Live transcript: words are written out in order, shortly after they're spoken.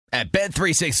At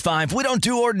Bet365, we don't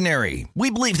do ordinary. We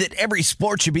believe that every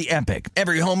sport should be epic.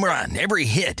 Every home run, every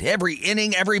hit, every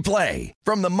inning, every play.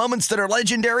 From the moments that are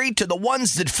legendary to the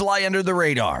ones that fly under the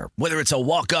radar. Whether it's a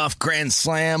walk-off grand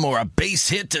slam or a base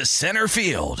hit to center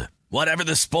field. Whatever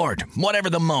the sport, whatever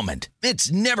the moment.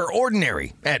 It's never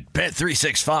ordinary at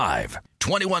Bet365.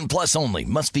 21 plus only.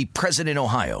 Must be present in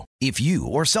Ohio. If you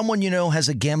or someone you know has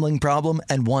a gambling problem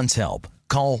and wants help,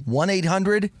 call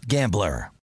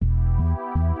 1-800-GAMBLER.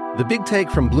 The Big Take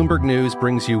from Bloomberg News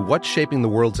brings you what's shaping the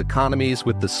world's economies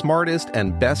with the smartest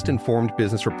and best-informed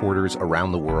business reporters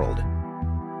around the world.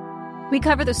 We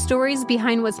cover the stories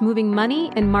behind what's moving money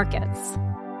and markets,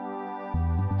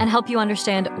 and help you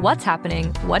understand what's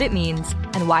happening, what it means,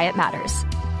 and why it matters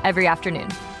every afternoon.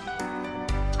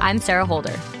 I'm Sarah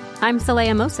Holder. I'm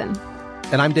Saleha Mohsin.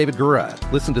 And I'm David Gura.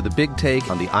 Listen to The Big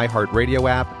Take on the iHeartRadio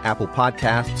app, Apple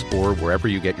Podcasts, or wherever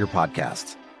you get your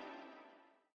podcasts.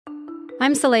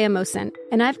 I'm Saleha Mohsin,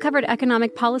 and I've covered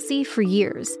economic policy for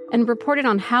years and reported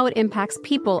on how it impacts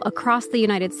people across the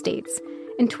United States.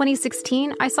 In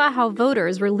 2016, I saw how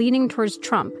voters were leaning towards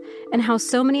Trump and how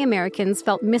so many Americans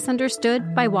felt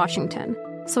misunderstood by Washington.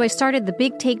 So I started The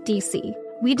Big Take DC.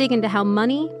 We dig into how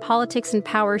money, politics, and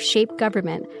power shape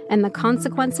government and the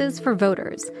consequences for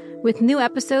voters. With new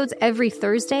episodes every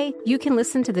Thursday, you can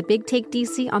listen to The Big Take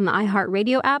DC on the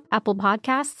iHeartRadio app, Apple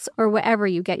Podcasts, or wherever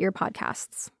you get your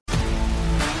podcasts.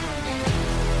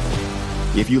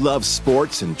 If you love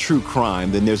sports and true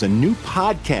crime, then there's a new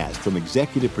podcast from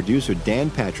executive producer Dan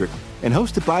Patrick and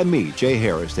hosted by me, Jay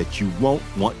Harris, that you won't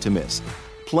want to miss.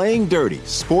 Playing Dirty: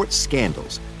 Sports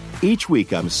Scandals. Each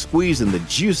week, I'm squeezing the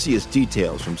juiciest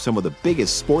details from some of the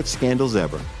biggest sports scandals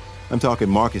ever. I'm talking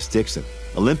Marcus Dixon,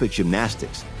 Olympic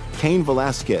gymnastics, Cain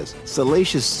Velasquez,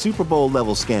 salacious Super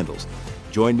Bowl-level scandals.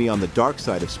 Join me on the dark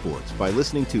side of sports by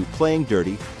listening to Playing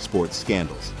Dirty: Sports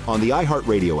Scandals on the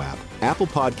iHeartRadio app, Apple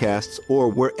Podcasts, or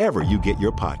wherever you get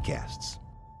your podcasts.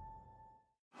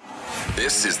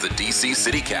 This is the DC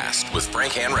CityCast with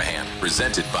Frank Hanrahan,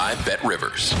 presented by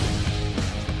BetRivers.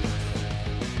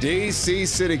 DC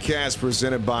CityCast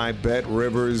presented by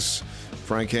BetRivers.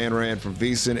 Frank Hanrahan from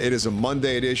VSiN. It is a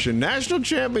Monday edition, National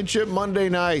Championship Monday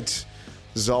night.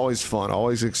 This is always fun,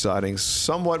 always exciting,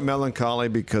 somewhat melancholy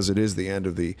because it is the end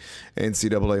of the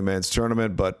NCAA men's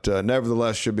tournament, but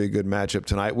nevertheless should be a good matchup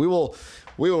tonight. We will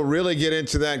really get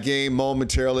into that game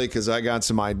momentarily because I got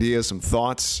some ideas, some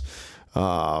thoughts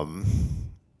about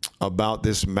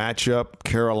this matchup.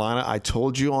 Carolina, I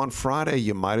told you on Friday,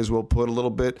 you might as well put a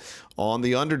little bit on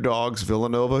the underdogs.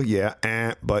 Villanova,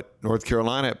 but North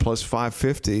Carolina at plus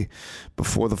 550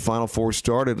 before the Final Four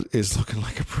started is looking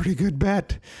like a pretty good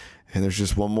bet. And there's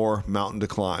just one more mountain to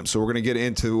climb. So we're going to get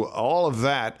into all of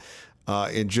that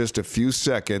in just a few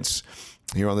seconds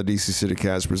here on the DC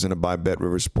CityCast presented by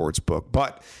BetRivers Sportsbook.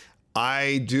 But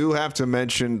I do have to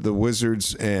mention the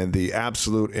Wizards and the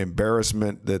absolute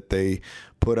embarrassment that they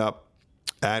put up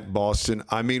at Boston.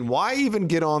 I mean, why even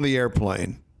get on the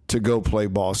airplane to go play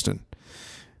Boston?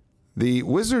 The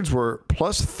Wizards were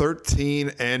plus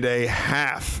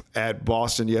 13.5 at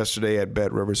Boston yesterday at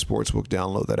BetRivers Sportsbook.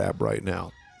 Download that app right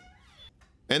now.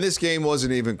 And this game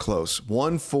wasn't even close.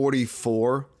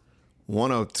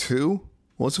 144-102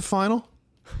 was the final.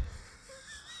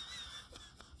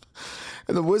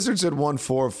 And the Wizards had won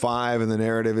 4-5, and the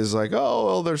narrative is like, oh,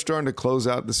 well, they're starting to close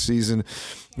out the season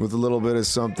with a little bit of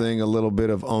something, a little bit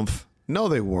of oomph. No,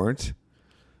 they weren't.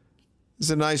 It's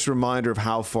a nice reminder of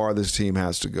how far this team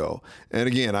has to go. And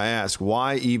again, I ask,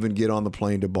 why even get on the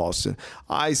plane to Boston?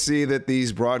 I see that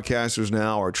these broadcasters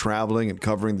now are traveling and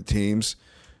covering the teams.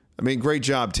 I mean, great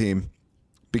job, team,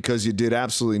 because you did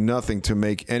absolutely nothing to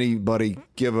make anybody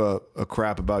give a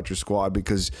crap about your squad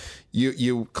because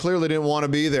you clearly didn't want to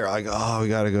be there. Like, oh, we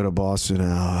got to go to Boston.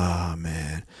 Oh,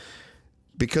 man.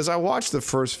 Because I watched the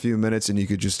first few minutes, and you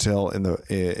could just tell in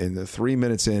the 3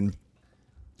 minutes in,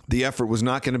 the effort was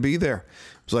not going to be there. It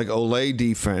was like Olay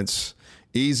defense,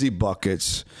 easy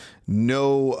buckets,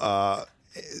 no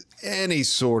any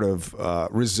sort of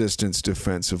resistance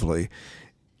defensively.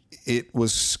 It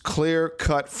was clear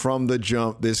cut from the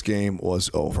jump. This game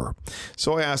was over.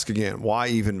 So I ask again, why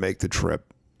even make the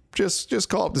trip? Just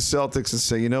call up the Celtics and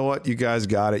say, you know what, you guys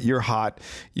got it. You're hot.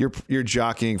 You're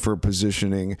jockeying for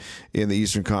positioning in the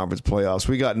Eastern Conference playoffs.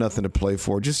 We got nothing to play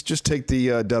for. Just take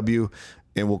the W,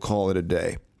 and we'll call it a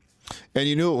day. And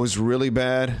you knew it was really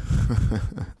bad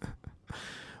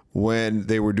when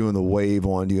they were doing the wave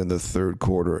on you in the third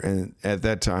quarter. And at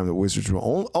that time, the Wizards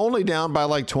were only down by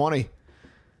like 20.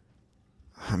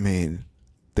 I mean,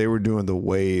 they were doing the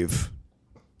wave.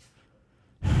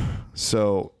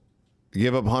 So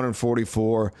give up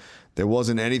 144. There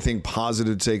wasn't anything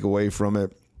positive to take away from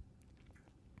it.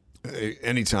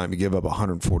 Anytime you give up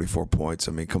 144 points,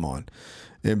 I mean, come on.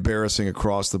 Embarrassing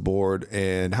across the board.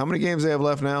 And how many games they have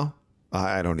left now?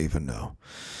 I don't even know.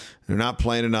 They're not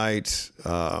playing tonight.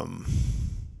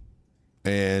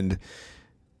 And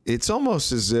it's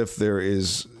almost as if there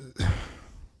is –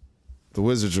 the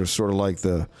Wizards are sort of like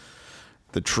the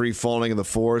tree falling in the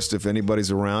forest. If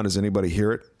anybody's around, does anybody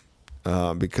hear it?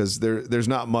 Because there's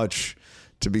not much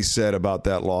to be said about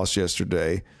that loss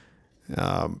yesterday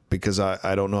because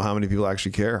I don't know how many people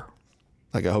actually care.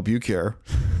 Like, I hope you care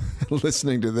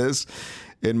listening to this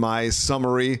in my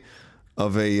summary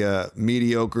of a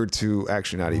mediocre to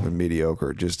actually not even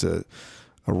mediocre, just a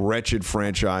wretched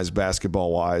franchise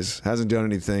basketball-wise. Hasn't done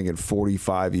anything in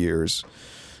 45 years.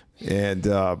 And,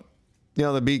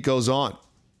 the beat goes on.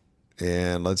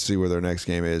 And let's see where their next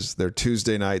game is. Their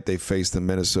Tuesday night, they face the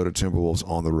Minnesota Timberwolves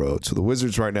on the road. So the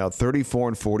Wizards right now,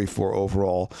 34-44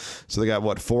 overall. So they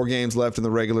got, 4 games left in the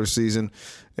regular season.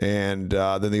 And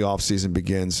then the offseason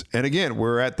begins. And again,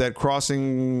 we're at that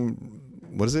crossing.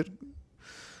 What is it?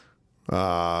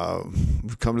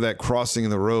 We've come to that crossing in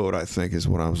the road, I think, is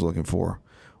what I was looking for,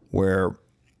 where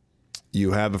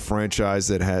you have a franchise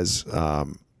that has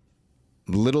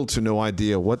little to no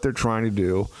idea what they're trying to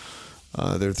do.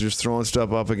 They're just throwing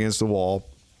stuff up against the wall.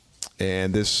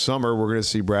 And this summer, we're going to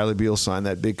see Bradley Beal sign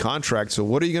that big contract. So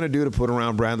what are you going to do to put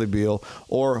around Bradley Beal?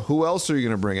 Or who else are you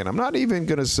going to bring in? I'm not even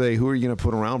going to say who are you going to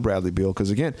put around Bradley Beal because,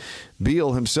 again,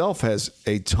 Beal himself has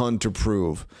a ton to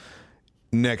prove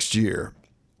next year.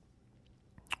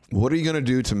 What are you going to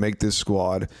do to make this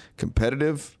squad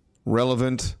competitive,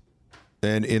 relevant,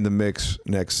 and in the mix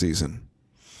next season?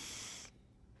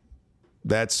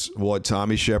 That's what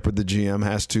Tommy Shepard, the GM,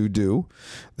 has to do.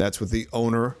 That's what the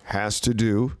owner has to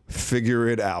do. Figure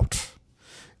it out.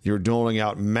 You're doling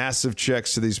out massive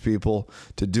checks to these people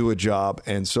to do a job,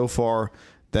 and so far,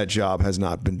 that job has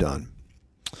not been done.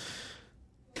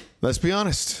 Let's be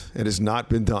honest. It has not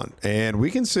been done. And we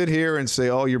can sit here and say,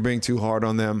 oh, you're being too hard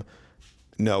on them.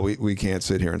 No, we can't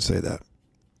sit here and say that.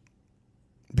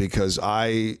 Because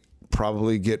I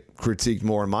probably get critiqued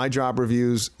more in my job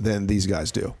reviews than these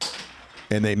guys do.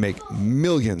 And they make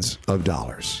millions of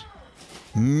dollars.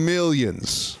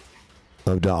 Millions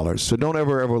of dollars. So don't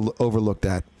ever overlook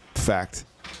that fact,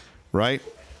 right?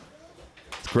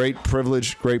 Great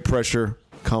privilege, great pressure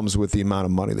comes with the amount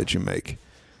of money that you make.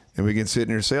 And we can sit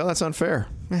here and say, oh, that's unfair.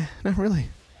 Not really.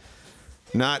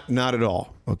 Not at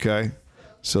all, okay?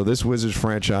 So this Wizards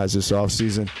franchise this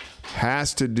offseason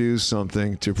has to do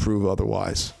something to prove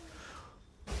otherwise.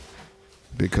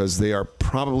 Because they are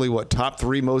probably, top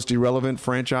 3 most irrelevant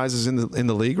franchises in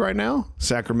the league right now?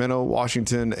 Sacramento,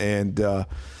 Washington, and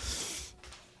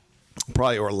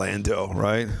probably Orlando,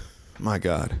 right? My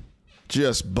God.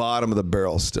 Just bottom of the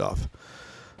barrel stuff.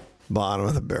 Bottom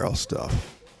of the barrel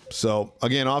stuff. So,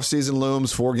 again, offseason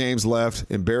looms, 4 games left.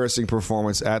 Embarrassing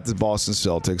performance at the Boston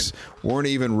Celtics. Weren't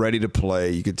even ready to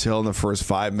play. You could tell in the first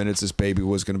 5 minutes this baby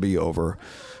was going to be over.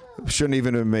 Shouldn't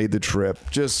even have made the trip.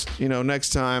 Just,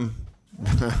 next time,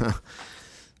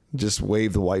 just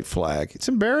wave the white flag. It's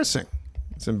embarrassing.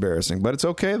 It's embarrassing. But it's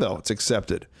okay, though. It's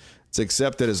accepted. It's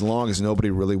accepted as long as nobody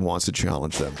really wants to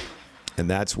challenge them. And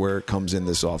that's where it comes in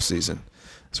this offseason.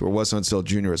 So where Wes Unseld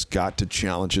Jr. has got to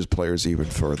challenge his players even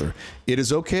further. It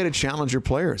is okay to challenge your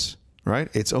players, right?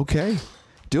 It's okay.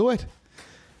 Do it.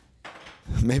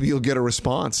 Maybe you'll get a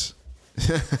response.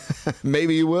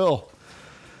 Maybe you will.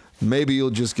 Maybe you'll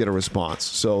just get a response.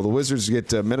 So the Wizards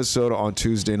get Minnesota on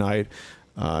Tuesday night.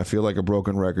 I feel like a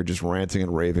broken record just ranting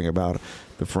and raving about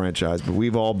the franchise, but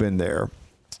we've all been there,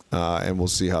 and we'll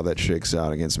see how that shakes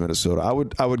out against Minnesota.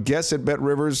 I would guess at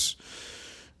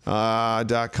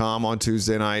BetRivers.com on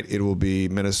Tuesday night, it will be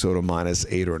Minnesota minus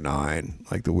 8 or 9.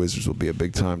 Like the Wizards will be a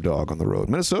big-time dog on the road.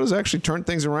 Minnesota's actually turned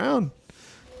things around.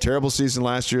 Terrible season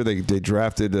last year. They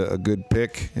drafted a good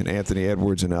pick in Anthony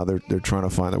Edwards, and now they're trying to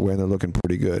find their way, and they're looking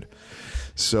pretty good.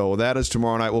 So that is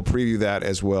tomorrow night. We'll preview that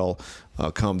as well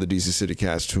come the DC City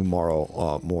Cast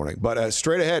tomorrow morning. But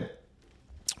straight ahead,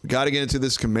 got to get into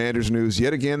this Commanders news.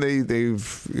 Yet again, they're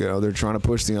trying to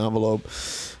push the envelope.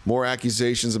 More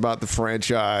accusations about the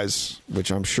franchise,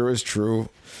 which I'm sure is true.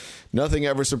 Nothing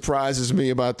ever surprises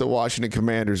me about the Washington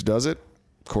Commanders, does it?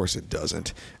 Of course it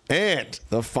doesn't. And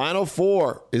the Final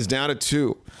Four is down to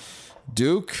 2.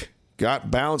 Duke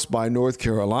got bounced by North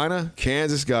Carolina.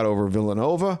 Kansas got over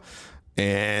Villanova.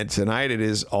 And tonight it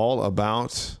is all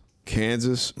about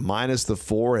Kansas minus the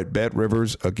 4 at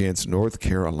BetRivers against North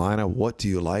Carolina. What do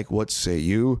you like? What say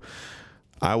you?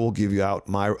 I will give you out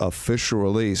my official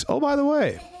release. Oh, by the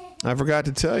way, I forgot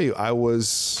to tell you, I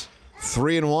was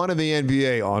 3-1 in the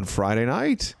NBA on Friday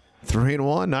night.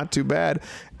 3-1, not too bad.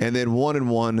 And then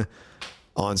 1-1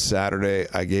 on Saturday.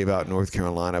 I gave out North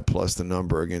Carolina plus the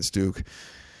number against Duke.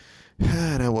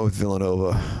 And I went with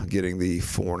Villanova getting the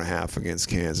 4.5 against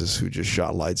Kansas, who just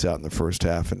shot lights out in the first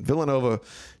half. And Villanova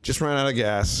just ran out of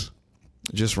gas.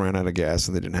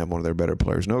 And they didn't have one of their better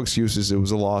players. No excuses. It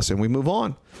was a loss, and we move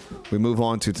on. We move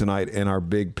on to tonight and our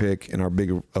big pick and our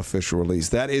big official release.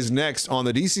 That is next on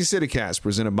the DC CityCast,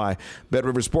 presented by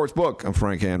BetRivers Sportsbook. I'm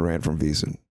Frank Hanrahan from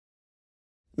VSiN.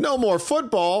 No more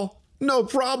football? No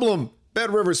problem.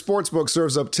 BetRivers Sportsbook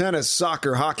serves up tennis,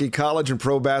 soccer, hockey, college, and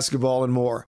pro basketball, and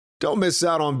more. Don't miss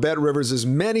out on BetRivers'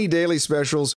 many daily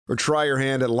specials or try your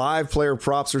hand at live player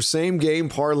props or same-game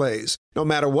parlays. No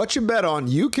matter what you bet on,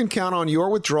 you can count on your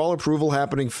withdrawal approval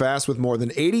happening fast with more than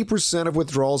 80% of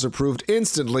withdrawals approved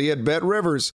instantly at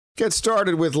BetRivers. Get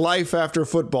started with life after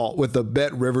football with the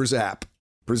BetRivers app.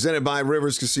 Presented by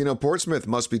Rivers Casino Portsmouth.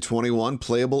 Must be 21,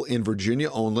 playable in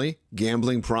Virginia only.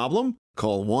 Gambling problem?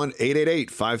 Call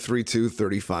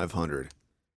 1-888-532-3500.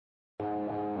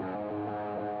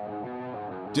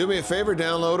 Do me a favor,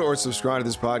 download or subscribe to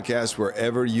this podcast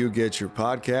wherever you get your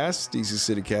podcasts. DC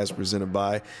CityCast presented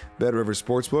by BetRivers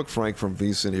Sportsbook. Frank from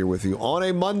VSiN here with you on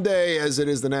a Monday, as it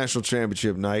is the national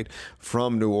championship night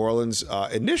from New Orleans.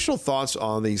 Initial thoughts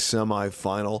on the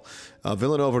semifinal.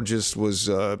 Villanova just was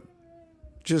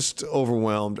just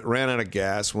overwhelmed, ran out of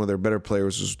gas. One of their better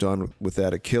players was done with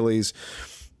that Achilles.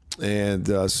 And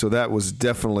so that was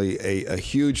definitely a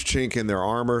huge chink in their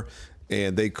armor,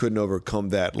 and they couldn't overcome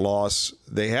that loss.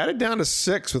 They had it down to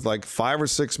 6 with like 5 or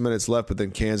 6 minutes left, but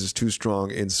then Kansas too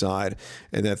strong inside,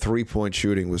 and that three-point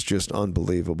shooting was just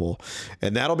unbelievable.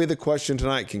 And that'll be the question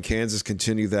tonight. Can Kansas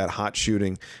continue that hot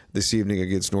shooting this evening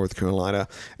against North Carolina?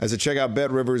 As I check out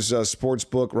BetRivers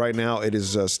Sportsbook right now, it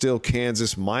is still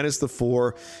Kansas minus the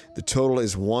 4. The total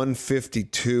is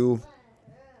 152.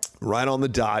 Right on the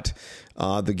dot.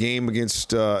 The game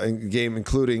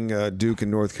including Duke and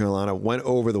North Carolina went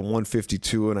over the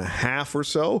 152.5 or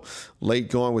so. Late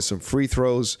going with some free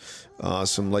throws,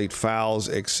 some late fouls,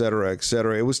 et cetera, et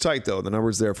cetera. It was tight, though. The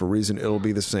number's there for a reason. It'll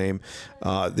be the same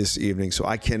this evening. So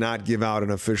I cannot give out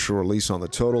an official release on the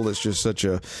total. It's just such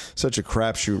a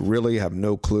crapshoot. Really have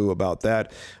no clue about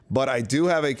that. But I do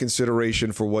have a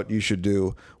consideration for what you should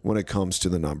do when it comes to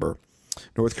the number.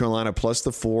 North Carolina plus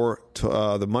the 4.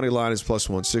 The money line is plus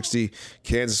 160.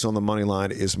 Kansas on the money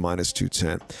line is minus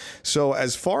 210. So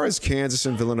as far as Kansas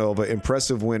and Villanova,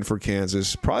 impressive win for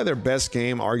Kansas. Probably their best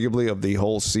game, arguably, of the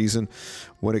whole season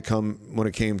when it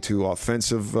came to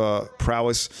offensive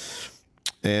prowess.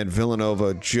 And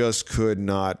Villanova just could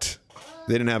not.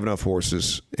 They didn't have enough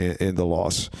horses in the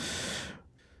loss.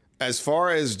 As far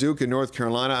as Duke and North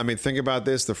Carolina, I mean, think about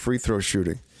this: the free throw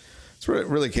shooting. That's what it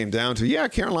really came down to. Yeah,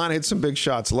 Carolina hit some big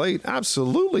shots late.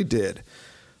 Absolutely did.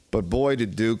 But boy,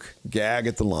 did Duke gag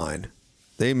at the line.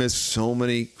 They missed so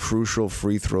many crucial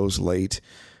free throws late.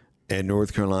 And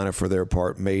North Carolina, for their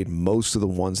part, made most of the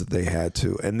ones that they had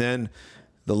to. And then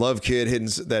the Love kid hitting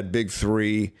that big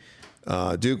 3.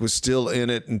 Duke was still in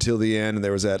it until the end, and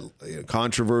there was that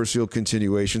controversial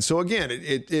continuation. So again,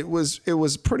 it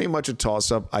was pretty much a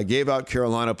toss-up. I gave out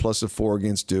Carolina plus a 4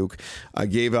 against Duke. I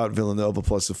gave out Villanova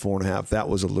plus a 4.5. That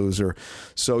was a loser.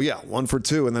 So yeah, 1 for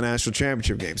 2 in the national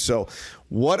championship game. So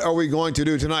what are we going to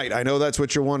do tonight? I know that's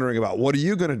what you're wondering about. What are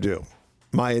you going to do?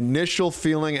 My initial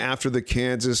feeling after the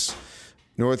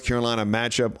Kansas-North Carolina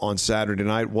matchup on Saturday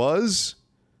night was,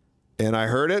 and I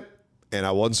heard it, and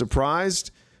I wasn't surprised,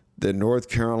 that North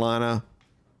Carolina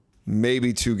may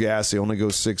be too gassy. They only go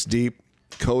 6 deep.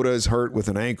 Coda is hurt with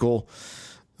an ankle.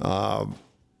 The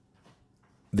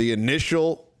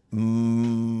initial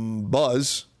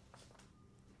buzz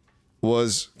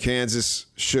was Kansas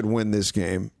should win this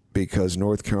game because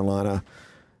North Carolina,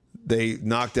 they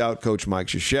knocked out Coach Mike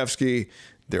Krzyzewski.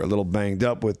 They're a little banged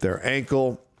up with their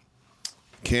ankle.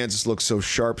 Kansas looks so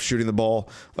sharp shooting the ball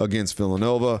against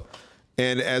Villanova.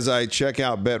 And as I check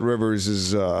out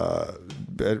BetRivers'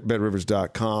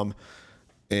 BetRivers.com,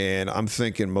 and I'm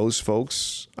thinking most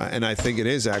folks, and I think it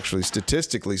is actually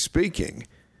statistically speaking,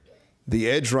 the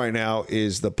edge right now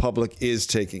is the public is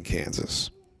taking Kansas.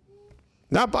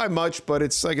 Not by much, but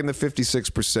it's like in the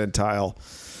 56th percentile,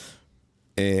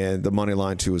 and the money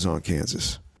line too is on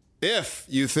Kansas. If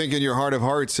you think in your heart of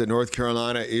hearts that North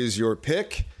Carolina is your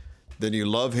pick, then you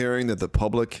love hearing that the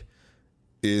public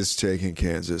is taking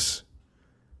Kansas.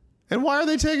 And why are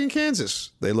they taking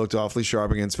Kansas? They looked awfully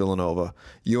sharp against Villanova.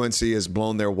 UNC has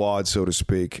blown their wad, so to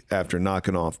speak, after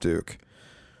knocking off Duke.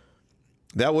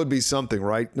 That would be something,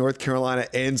 right? North Carolina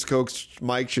ends Coach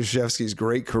Mike Krzyzewski's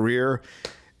great career,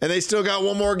 and they still got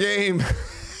one more game.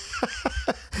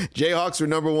 Jayhawks were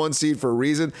number 1 seed for a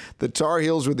reason. The Tar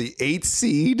Heels were the 8th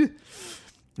seed,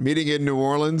 meeting in New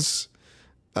Orleans.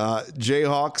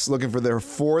 Jayhawks looking for their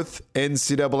 4th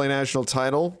NCAA national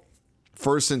title,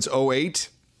 first since 2008.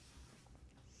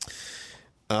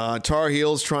 Tar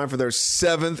Heels trying for their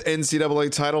 7th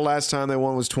NCAA title. Last time they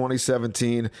won was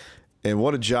 2017. And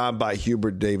what a job by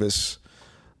Hubert Davis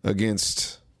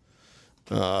against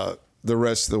the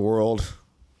rest of the world.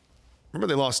 Remember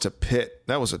they lost to Pitt.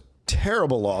 That was a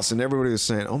terrible loss, and everybody was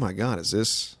saying, oh my God, was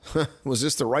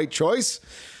this the right choice?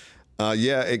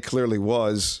 Yeah, it clearly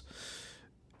was.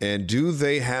 And do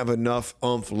they have enough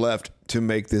oomph left to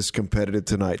make this competitive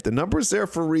tonight? The number's there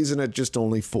for a reason at just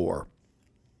only 4.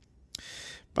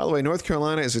 By the way, North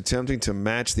Carolina is attempting to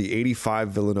match the 85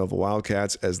 Villanova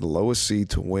Wildcats as the lowest seed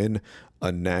to win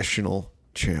a national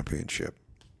championship.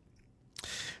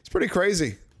 It's pretty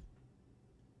crazy.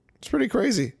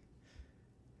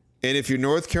 And if you're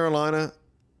North Carolina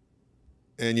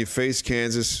and you face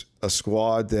Kansas, a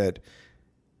squad that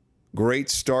great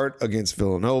start against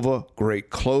Villanova, great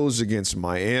close against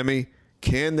Miami,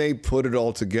 can they put it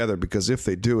all together? Because if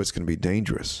they do, it's going to be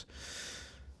dangerous.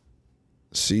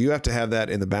 So you have to have that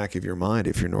in the back of your mind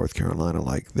if you're North Carolina.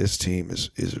 Like, this team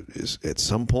is at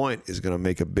some point is going to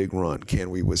make a big run. Can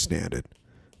we withstand it?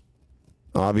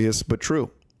 Obvious but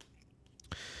true.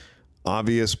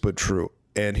 Obvious but true.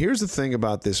 And here's the thing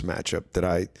about this matchup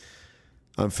that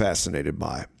I'm fascinated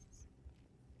by.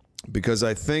 Because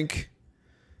I think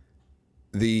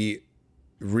the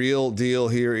real deal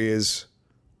here is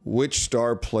which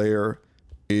star player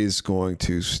is going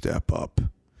to step up.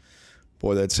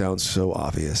 Boy, that sounds so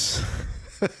obvious.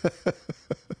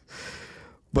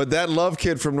 But that Love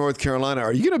kid from North Carolina,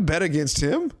 are you going to bet against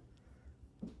him?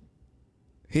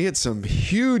 He had some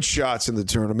huge shots in the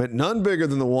tournament, none bigger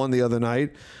than the one the other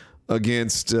night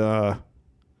against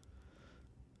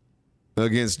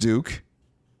Duke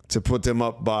to put them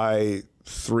up by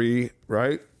 3,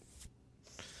 right?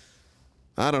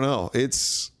 I don't know.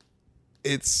 It's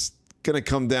going to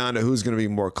come down to who's going to be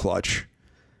more clutch.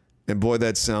 And boy,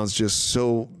 that sounds just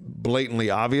so blatantly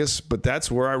obvious, but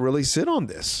that's where I really sit on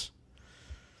this.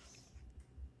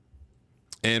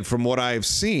 And from what I've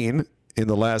seen in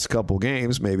the last couple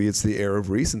games, maybe it's the air of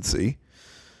recency,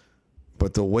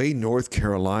 but the way North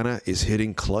Carolina is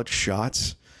hitting clutch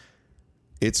shots,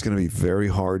 it's going to be very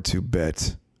hard to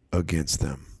bet against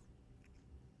them.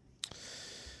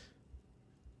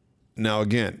 Now,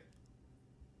 again,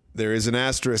 there is an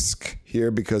asterisk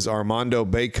here because Armando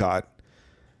Bacot,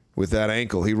 with that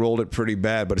ankle, he rolled it pretty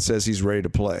bad, but it says he's ready to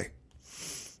play.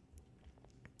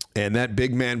 And that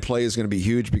big man play is going to be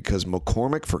huge because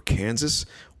McCormick for Kansas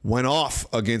went off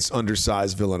against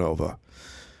undersized Villanova.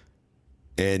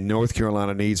 And North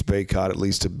Carolina needs Bacot at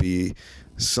least to be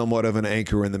somewhat of an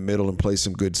anchor in the middle and play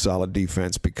some good, solid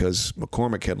defense because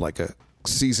McCormick had like a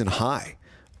season high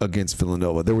against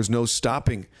Villanova. There was no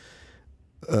stopping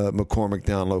McCormick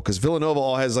down low because Villanova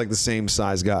all has like the same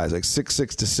size guys, like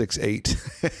 6'6" to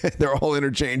 6'8". They're all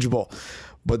interchangeable,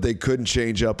 but they couldn't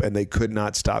change up and they could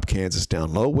not stop Kansas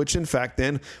down low, which in fact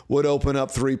then would open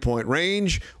up 3-point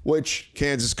range, which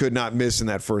Kansas could not miss in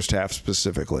that first half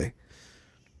specifically.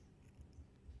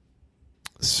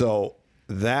 So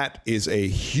that is a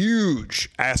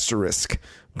huge asterisk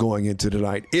going into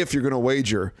tonight if you're going to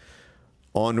wager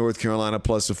on North Carolina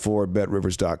plus a 4 at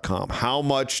BetRivers.com. How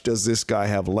much does this guy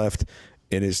have left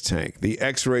in his tank? The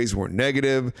x-rays were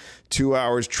negative. 2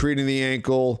 hours treating the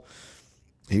ankle.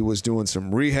 He was doing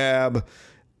some rehab.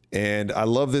 And I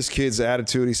love this kid's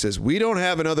attitude. He says, we don't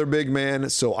have another big man,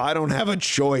 so I don't have a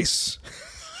choice.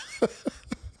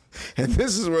 And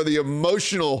this is where the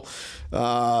emotional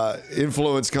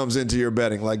influence comes into your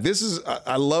betting. Like,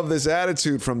 I love this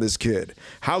attitude from this kid.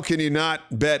 How can you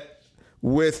not bet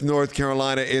with North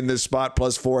Carolina in this spot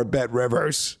plus 4 at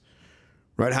BetRivers,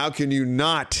 right? How can you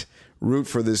not root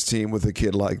for this team with a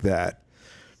kid like that?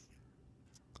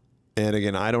 And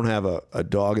again, I don't have a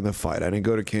dog in the fight. I didn't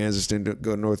go to Kansas, didn't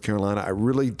go to North Carolina. I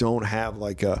really don't have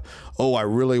like I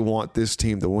really want this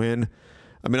team to win.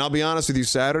 I mean, I'll be honest with you,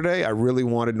 Saturday, I really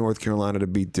wanted North Carolina to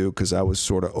beat Duke because I was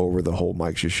sort of over the whole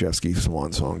Mike Krzyzewski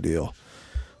swan song deal.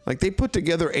 Like, they put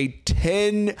together a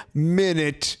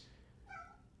 10-minute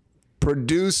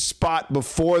produced spot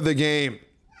before the game.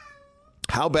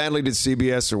 How badly did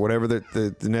CBS or whatever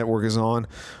the network is on,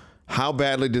 how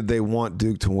badly did they want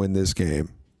Duke to win this game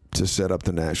to set up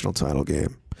the national title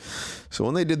game? So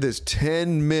when they did this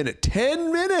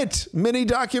 10-minute mini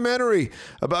documentary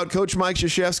about Coach Mike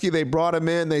Krzyzewski, they brought him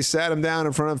in, they sat him down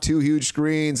in front of 2 huge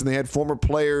screens, and they had former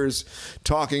players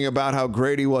talking about how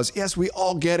great he was. Yes, we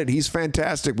all get it. He's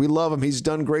fantastic. We love him. He's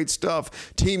done great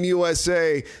stuff. Team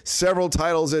USA, several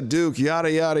titles at Duke,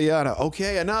 yada, yada, yada.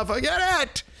 Okay, enough. I get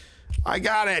it. I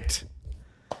got it.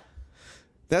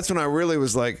 that's when I really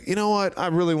was like, you know what? I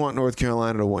really want North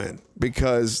Carolina to win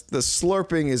because the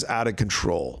slurping is out of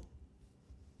control.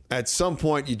 At some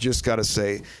point, you just got to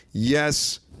say,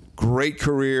 yes, great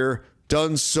career,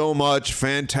 done so much,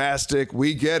 fantastic,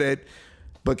 we get it,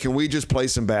 but can we just play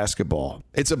some basketball?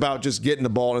 It's about just getting the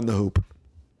ball in the hoop.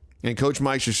 And Coach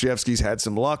Mike Krzyzewski's had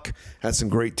some luck, had some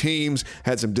great teams,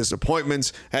 had some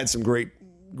disappointments, had some great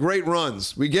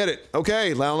runs. We get it.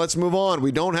 Okay, now let's move on.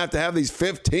 We don't have to have these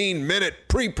 15-minute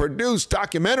pre-produced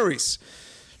documentaries.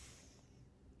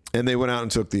 And they went out and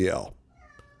took the L.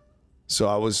 So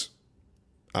I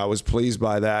was pleased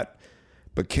by that.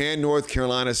 But can North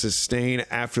Carolina sustain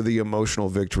after the emotional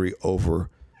victory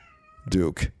over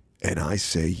Duke? And I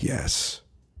say yes.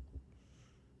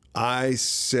 I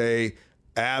say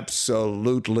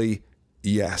absolutely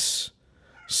yes.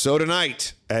 So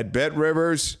tonight at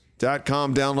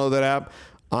BetRivers.com, download that app.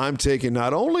 I'm taking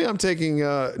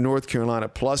North Carolina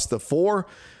plus the 4.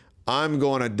 I'm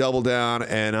going to double down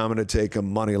and I'm going to take a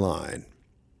money line,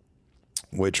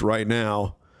 which right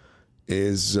now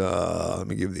is, let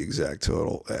me give you the exact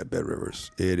total at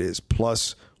BetRivers. It is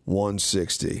plus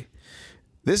 160.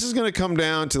 This is going to come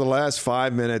down to the last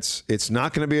 5 minutes. It's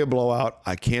not going to be a blowout.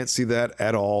 I can't see that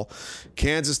at all.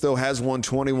 Kansas, though, has won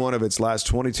 21 of its last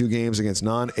 22 games against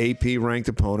non-AP ranked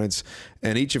opponents,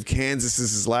 and each of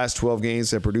Kansas's last 12 games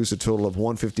have produced a total of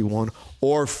 151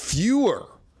 or fewer.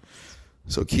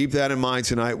 So keep that in mind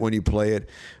tonight when you play it.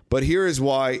 But here is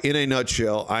why, in a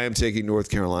nutshell, I am taking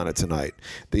North Carolina tonight.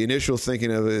 The initial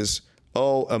thinking of it is,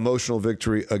 emotional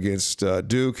victory against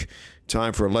Duke.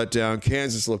 Time for a letdown.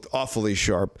 Kansas looked awfully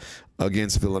sharp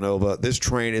against Villanova. This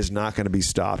train is not going to be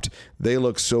stopped. They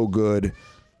look so good,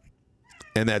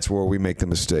 and that's where we make the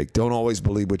mistake. Don't always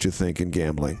believe what you think in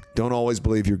gambling. Don't always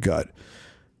believe your gut.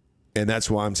 And that's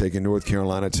why I'm taking North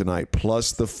Carolina tonight,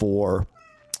 plus the 4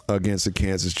 against the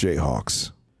Kansas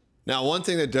Jayhawks. Now, one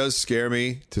thing that does scare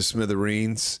me to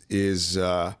smithereens is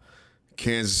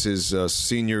Kansas's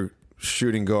senior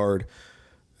shooting guard,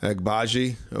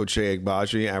 Ochai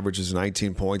Agbaji, averages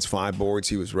 19 points, 5 boards.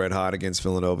 He was red hot against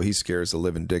Villanova. He scares the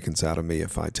living dickens out of me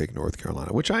if I take North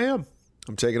Carolina, which I am.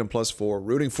 I'm taking them plus 4,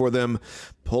 rooting for them,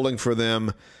 pulling for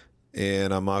them,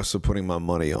 and I'm also putting my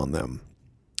money on them.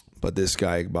 But this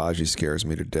guy, Agbaji, scares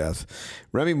me to death.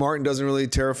 Remy Martin doesn't really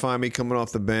terrify me coming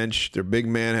off the bench. Their big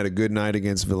man had a good night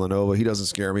against Villanova. He doesn't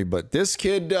scare me, but this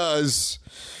kid does.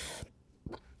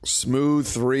 Smooth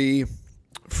 3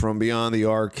 from beyond the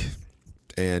arc.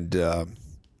 And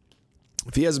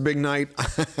if he has a big night,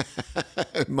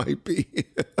 it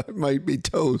might be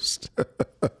toast.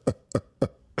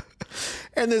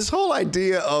 And this whole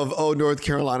idea of, North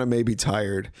Carolina may be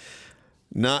tired,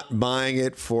 not buying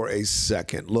it for a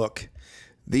second. Look,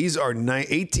 these are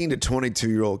 18 to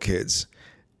 22-year-old kids.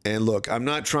 And look, I'm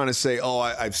not trying to say,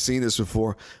 I've seen this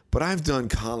before, but I've done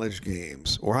college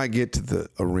games where I get to the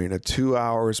arena 2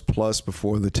 hours plus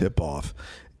before the tip-off.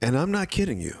 And I'm not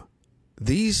kidding you.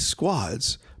 These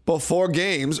squads, before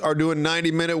games, are doing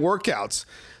 90-minute workouts.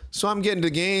 So I'm getting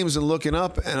to games and looking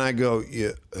up, and I go,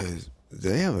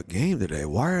 they have a game today.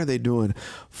 Why are they doing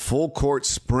full-court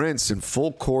sprints and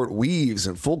full-court weaves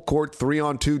and full-court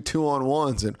 3-on-2,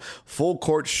 2-on-1s, and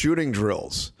full-court shooting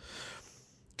drills?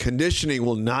 Conditioning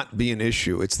will not be an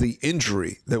issue. It's the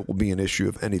injury that will be an issue,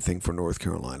 if anything, for North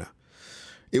Carolina.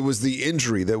 It was the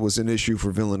injury that was an issue for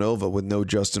Villanova with no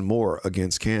Justin Moore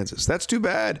against Kansas. That's too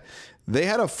bad. They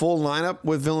had a full lineup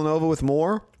with Villanova with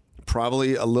Moore,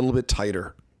 probably a little bit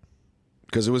tighter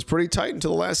because it was pretty tight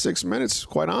until the last 6 minutes,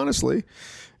 quite honestly,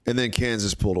 and then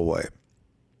Kansas pulled away.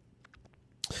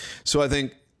 So I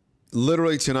think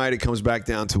literally tonight it comes back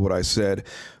down to what I said.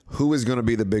 Who is going to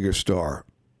be the bigger star?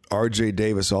 R.J.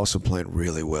 Davis also playing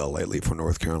really well lately for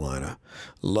North Carolina.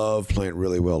 Love playing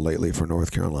really well lately for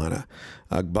North Carolina.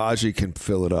 Agbaji can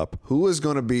fill it up. Who is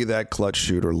going to be that clutch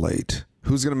shooter late?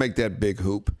 Who's going to make that big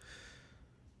hoop?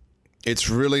 It's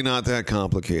really not that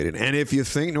complicated. And if you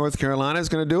think North Carolina is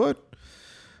going to do it,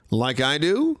 like I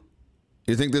do,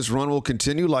 you think this run will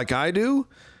continue like I do,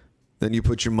 then you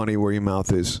put your money where your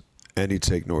mouth is and you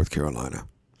take North Carolina.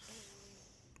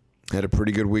 Had a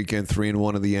pretty good weekend,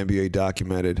 3-1 of the NBA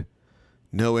documented.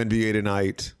 No NBA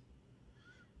tonight.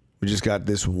 We just got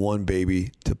this one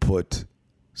baby to put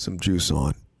some juice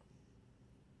on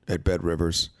at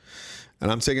BetRivers.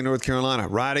 And I'm taking North Carolina,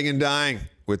 riding and dying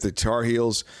with the Tar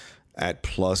Heels at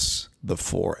plus the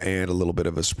 4 and a little bit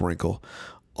of a sprinkle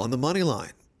on the money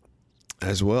line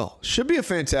as well. Should be a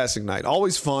fantastic night.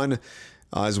 Always fun.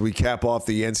 As we cap off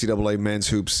the NCAA men's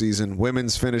hoop season.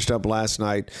 Women's finished up last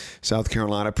night. South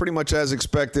Carolina, pretty much as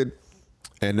expected.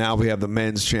 And now we have the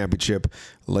men's championship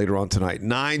later on tonight.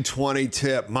 9:20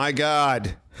 tip. My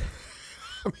God.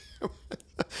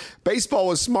 Baseball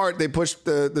was smart. They pushed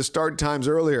the start times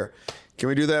earlier. Can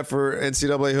we do that for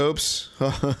NCAA hoops?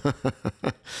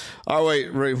 All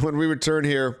right, when we return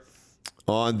here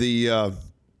on the DC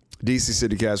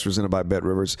CityCast presented by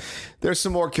BetRivers, there's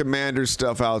some more Commanders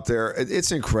stuff out there.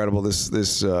 It's incredible,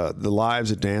 the lives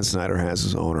that Dan Snyder has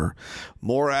as owner.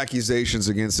 More accusations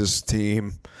against this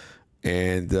team.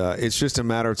 And it's just a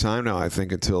matter of time now, I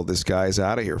think, until this guy is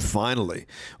out of here. Finally,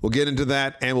 we'll get into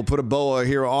that, and we'll put a bow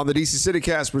here on the DC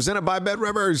CityCast presented by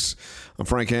BetRivers. I'm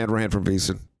Frank Hanrahan from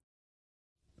VSiN.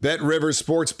 BetRivers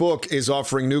Sportsbook is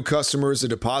offering new customers a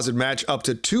deposit match up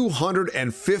to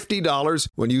 $250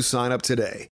 when you sign up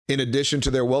today. In addition to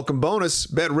their welcome bonus,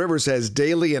 BetRivers has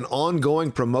daily and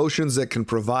ongoing promotions that can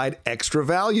provide extra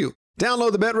value.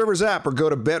 Download the BetRivers app or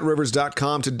go to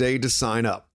betrivers.com today to sign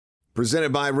up.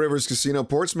 Presented by Rivers Casino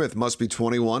Portsmouth. Must be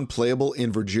 21, playable in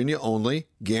Virginia only.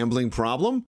 Gambling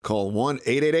problem? Call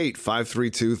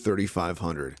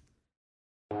 1-888-532-3500.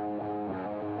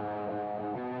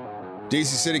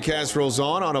 DC CityCast rolls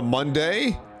on a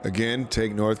Monday. Again,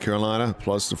 take North Carolina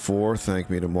plus the 4. Thank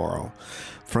me tomorrow.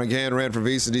 Frank Hanrahan from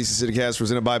VSiN. DC CityCast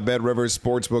presented by BetRivers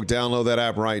Sportsbook. Download that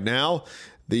app right now.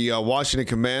 The Washington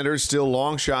Commanders still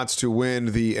long shots to win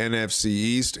the NFC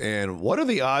East. And what are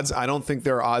the odds? I don't think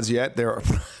there are odds yet. There are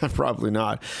probably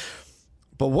not.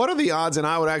 But what are the odds? And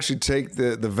I would actually take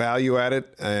the value at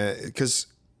it because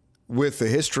with the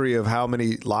history of how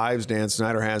many lives Dan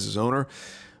Snyder has as owner,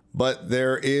 but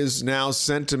there is now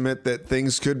sentiment that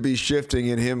things could be shifting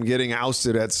in him getting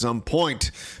ousted at some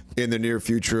point in the near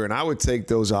future. And I would take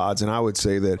those odds, and I would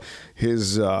say that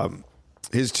his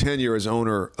tenure as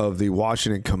owner of the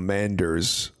Washington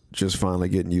Commanders, just finally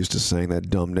getting used to saying that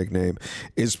dumb nickname,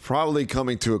 is probably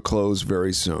coming to a close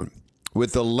very soon.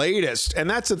 With the latest, and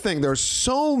that's the thing, there's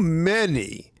so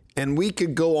many, and we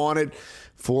could go on it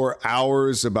for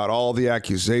hours about all the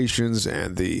accusations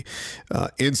and the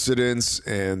incidents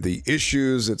and the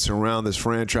issues that surround this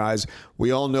franchise.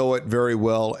 We all know it very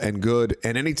well and good.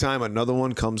 And anytime another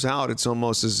one comes out, it's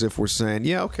almost as if we're saying,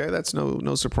 yeah, okay, that's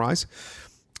no surprise.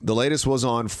 The latest was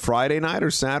on Friday night or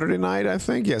Saturday night, I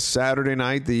think. Yes, Saturday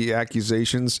night, the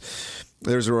accusations.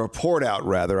 There's a report out,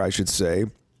 rather, I should say,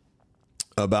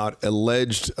 about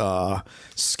alleged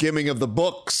skimming of the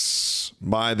books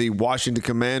by the Washington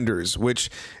Commanders, which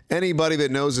anybody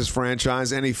that knows this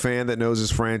franchise, any fan that knows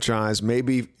this franchise,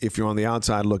 maybe if you're on the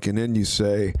outside looking in, you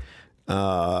say,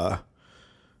 well,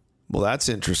 that's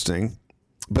interesting.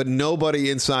 But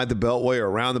nobody inside the Beltway or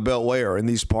around the Beltway or in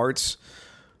these parts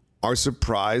are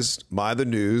surprised by the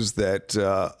news that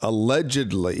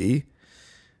allegedly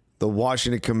the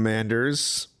Washington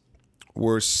Commanders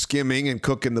were skimming and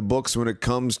cooking the books when it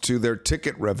comes to their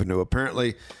ticket revenue.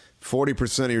 Apparently,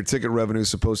 40% of your ticket revenue is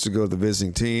supposed to go to the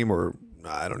visiting team, or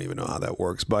I don't even know how that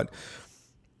works. But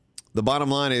the bottom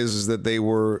line is that they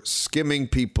were skimming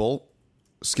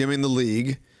the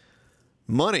league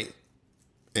money.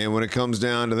 And when it comes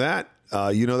down to that,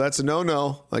 that's a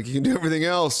no-no. Like, you can do everything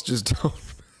else, just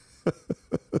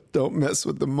don't mess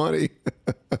with the money.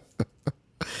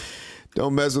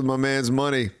 Don't mess with my man's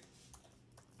money.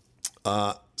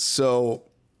 So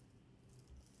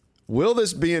will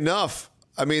this be enough?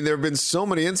 I mean, there have been so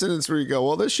many incidents where you go,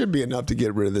 well, this should be enough to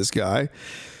get rid of this guy.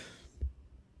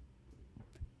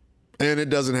 And it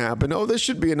doesn't happen. Oh, this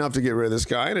should be enough to get rid of this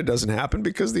guy. And it doesn't happen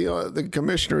because the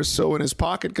commissioner is so in his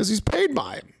pocket because he's paid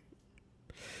by him.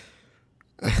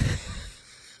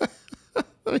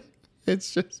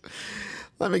 It's just,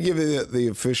 let me give you the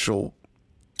official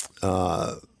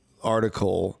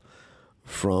article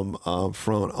from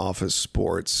Front Office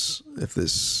Sports, if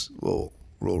this will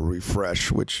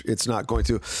refresh, which it's not going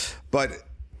to. But,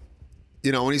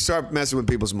 when you start messing with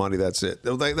people's money, that's it.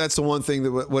 That's the one thing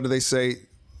that, what do they say?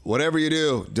 Whatever you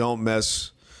do, don't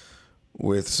mess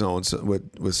with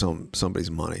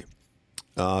somebody's money.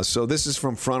 So this is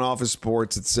from Front Office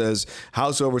Sports. It says,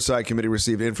 House Oversight Committee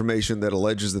received information that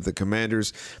alleges that the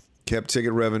Commanders kept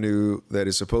ticket revenue that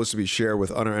is supposed to be shared with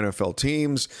other NFL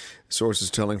teams. Sources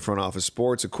telling Front Office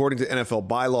Sports, according to NFL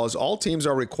bylaws, all teams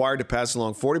are required to pass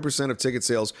along 40% of ticket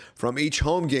sales from each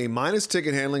home game, minus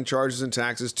ticket handling charges and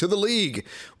taxes, to the league,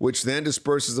 which then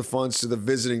disperses the funds to the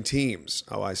visiting teams.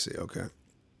 Oh, I see. Okay.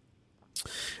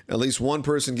 At least one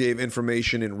person gave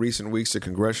information in recent weeks to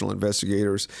congressional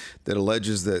investigators that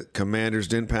alleges that Commanders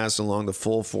didn't pass along the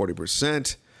full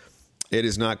 40%. It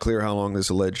is not clear how long this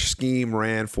alleged scheme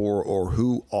ran for or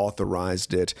who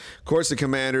authorized it. Of course, the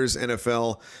Commanders,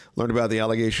 NFL, learned about the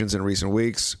allegations in recent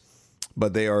weeks,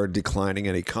 but they are declining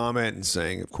any comment and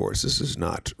saying, of course, this is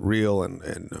not real,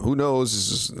 and who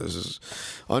knows, this is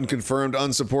unconfirmed,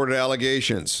 unsupported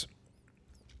allegations.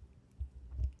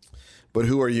 But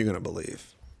who are you going to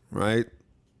believe, right?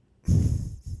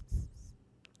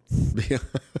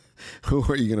 Who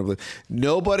are you going to believe?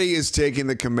 Nobody is taking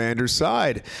the Commander's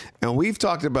side. And we've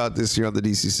talked about this here on the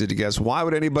DC City Cast. Why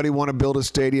would anybody want to build a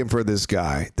stadium for this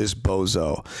guy, this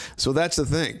bozo? So that's the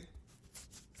thing.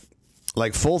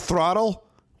 Like full throttle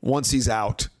once he's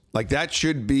out. Like that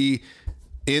should be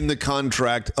in the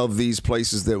contract of these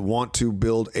places that want to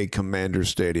build a Commander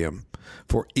stadium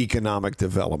for economic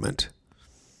development.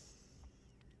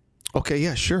 Okay,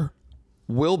 yeah, sure.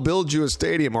 We'll build you a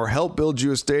stadium or help build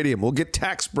you a stadium. We'll get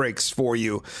tax breaks for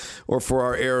you or for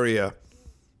our area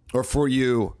or for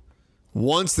you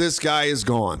once this guy is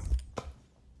gone.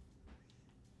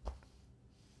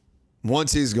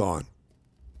 Once he's gone.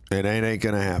 It ain't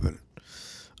going to happen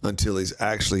until he's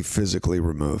actually physically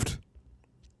removed.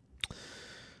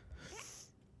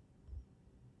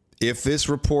 If this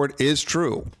report is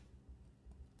true,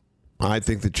 I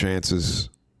think the chances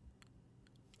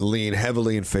lean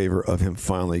heavily in favor of him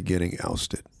finally getting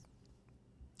ousted.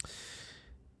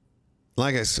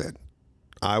 Like I said,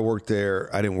 I worked there.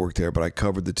 I didn't work there, but I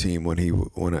covered the team when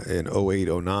in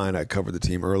 08, 09. I covered the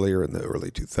team earlier in the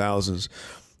early 2000s,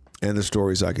 and the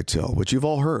stories I could tell, which you've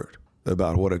all heard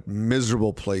about what a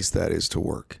miserable place that is to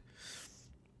work.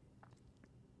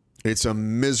 It's a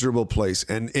miserable place.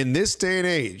 And in this day and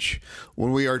age,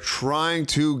 when we are trying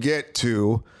to get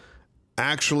to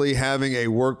actually having a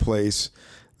workplace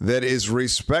that is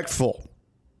respectful,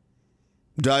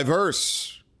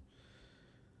 diverse,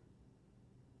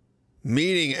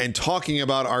 meeting and talking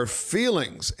about our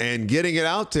feelings and getting it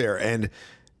out there and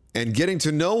getting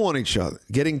to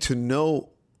know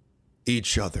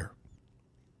each other.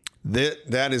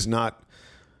 That is not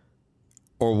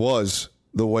or was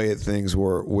the way things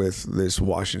were with this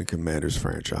Washington Commanders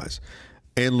franchise.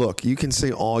 And look, you can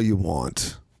say all you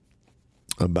want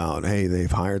about, hey,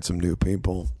 they've hired some new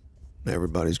people.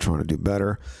 Everybody's trying to do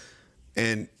better.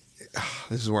 And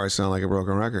this is where I sound like a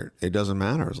broken record. It doesn't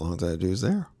matter as long as that dude's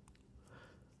there.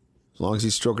 As long as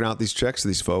he's stroking out these checks to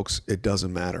these folks, it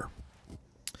doesn't matter.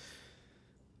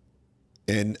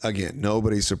 And again,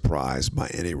 nobody's surprised by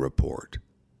any report.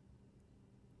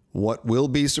 What will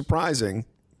be surprising,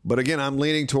 but again, I'm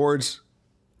leaning towards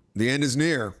the end is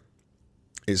near,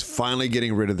 is finally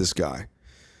getting rid of this guy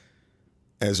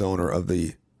as owner of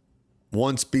the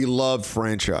once beloved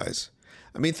franchise.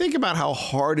 I mean, think about how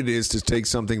hard it is to take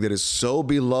something that is so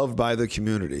beloved by the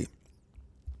community,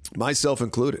 myself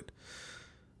included,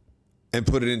 and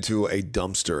put it into a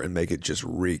dumpster and make it just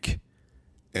reek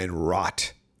and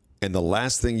rot. And the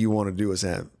last thing you want to do is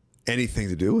have anything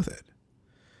to do with it.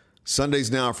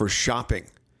 Sundays now are for shopping,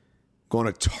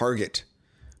 going to Target,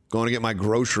 going to get my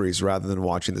groceries rather than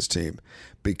watching this team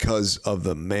because of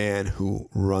the man who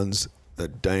runs the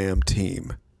damn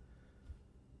team.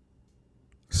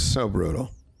 So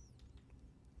brutal.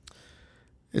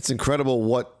 It's incredible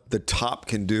what the top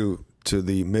can do to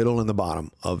the middle and the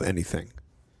bottom of anything,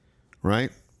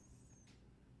 right?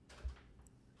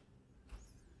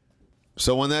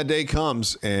 So when that day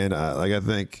comes, and I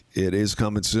think it is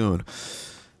coming soon,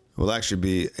 will actually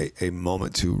be a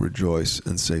moment to rejoice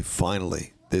and say,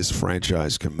 finally, this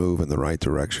franchise can move in the right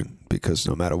direction. Because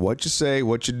no matter what you say,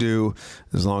 what you do,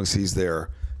 as long as he's there,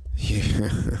 you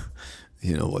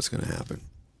know what's going to happen.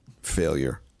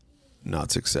 Failure,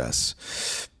 not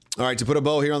success. All right, to put a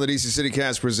bow here on the DC City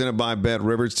Cast presented by Bet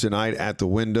Rivers tonight at the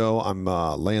window, I'm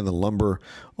laying the lumber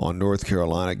on North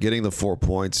Carolina, getting the 4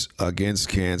 points against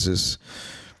Kansas.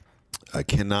 I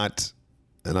cannot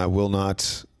and I will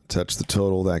not touch the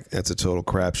total. That's a total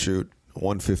crapshoot.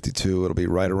 152. It'll be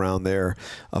right around there.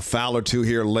 A foul or two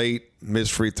here late.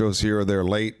 Missed free throws here or there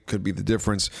late could be the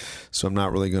difference. So I'm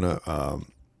not really going to I'm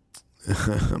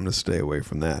going to stay away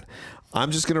from that.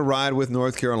 I'm just going to ride with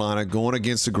North Carolina, going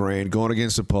against the grain, going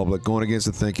against the public, going against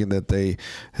the thinking that they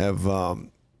have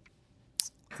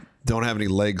don't have any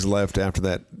legs left after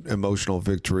that emotional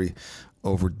victory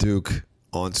over Duke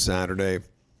on Saturday.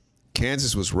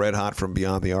 Kansas was red hot from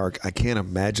beyond the arc. I can't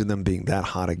imagine them being that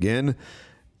hot again.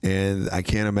 And I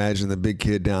can't imagine the big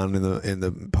kid down in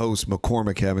the post,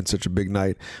 McCormick, having such a big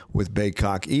night with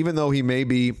Baycock, even though he may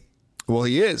be, well,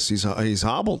 he is. He's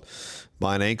hobbled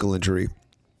by an ankle injury.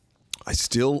 I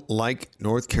still like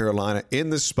North Carolina in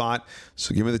the spot,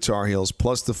 so give me the Tar Heels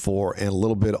plus the 4 and a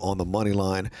little bit on the money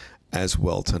line as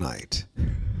well tonight.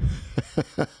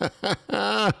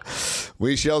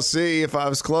 We shall see if I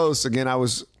was close. Again, I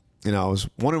was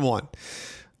 1-1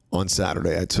 on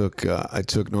Saturday. I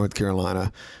took North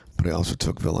Carolina, but I also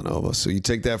took Villanova. So you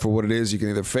take that for what it is. You can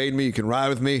either fade me, you can ride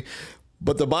with me.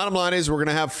 But the bottom line is we're going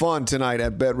to have fun tonight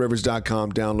at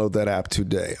BetRivers.com. Download that app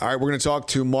today. All right, we're going to talk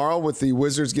tomorrow with the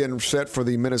Wizards getting set for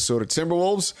the Minnesota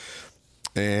Timberwolves.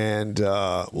 And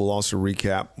we'll also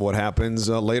recap what happens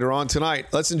later on tonight.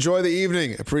 Let's enjoy the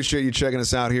evening. Appreciate you checking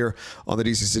us out here on the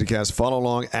DC CityCast. Follow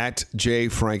along at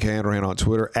 @JFrankHanrahan on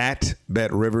Twitter, at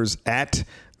BetRivers, at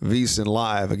VSiN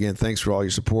Live. Again, thanks for all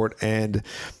your support, and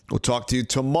we'll talk to you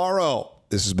tomorrow.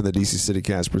 This has been the DC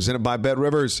CityCast presented by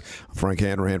BetRivers. Frank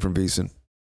Hanrahan from VSiN.